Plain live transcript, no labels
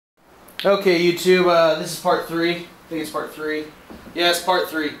Okay, YouTube, this is part 3. I think it's part 3. Yeah, it's part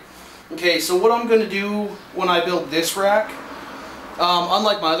 3. Okay, so what I'm going to do when I build this rack,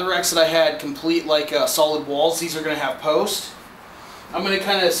 unlike my other racks that I had complete like solid walls, these are going to have posts. I'm going to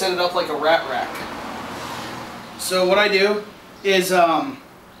kind of set it up like a rat rack. So what I do is I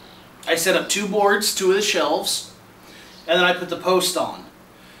set up 2 boards, 2 of the shelves, and then I put the post on.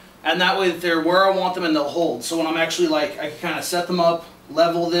 And that way they're where I want them and they'll hold. So when I'm actually like, I can kind of set them up,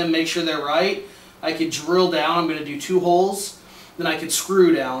 level them, make sure they're right. I could drill down, I'm going to do 2 holes, then I could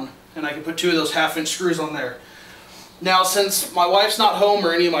screw down, and I can put 2 of those 1/2-inch screws on there. Now since my wife's not home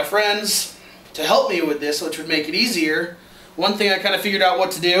or any of my friends to help me with this, which would make it easier, one thing I kind of figured out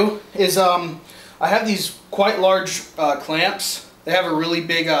what to do is I have these quite large clamps. They have a really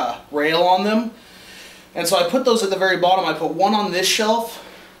big rail on them. And so I put those at the very bottom. I put one on this shelf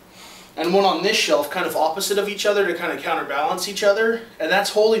and one on this shelf, kind of opposite of each other to kind of counterbalance each other, and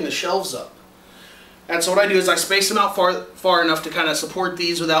that's holding the shelves up. And so what I do is I space them out far enough to kind of support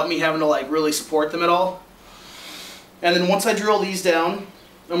these without me having to like really support them at all. And then once I drill these down,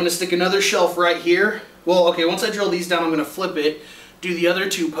 I'm going to stick another shelf right here. Well, okay, once I drill these down, I'm going to flip it, do the other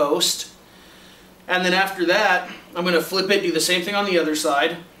 2 posts, and then after that, I'm going to flip it, do the same thing on the other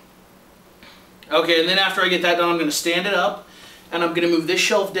side. Okay, and then after I get that done, I'm going to stand it up, and I'm going to move this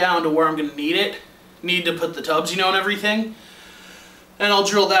shelf down to where I'm going to need to put the tubs, and everything. And I'll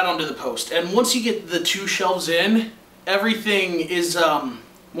drill that onto the post. And once you get the 2 shelves in, everything is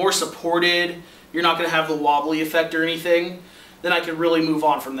more supported. You're not going to have the wobbly effect or anything. Then I can really move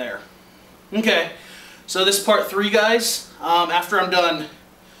on from there. Okay, so this is part 3, guys. After I'm done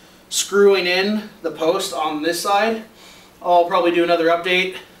screwing in the post on this side, I'll probably do another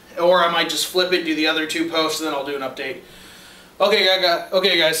update. Or I might just flip it, do the other 2 posts, and then I'll do an update.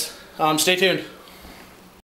 Okay, guys, stay tuned.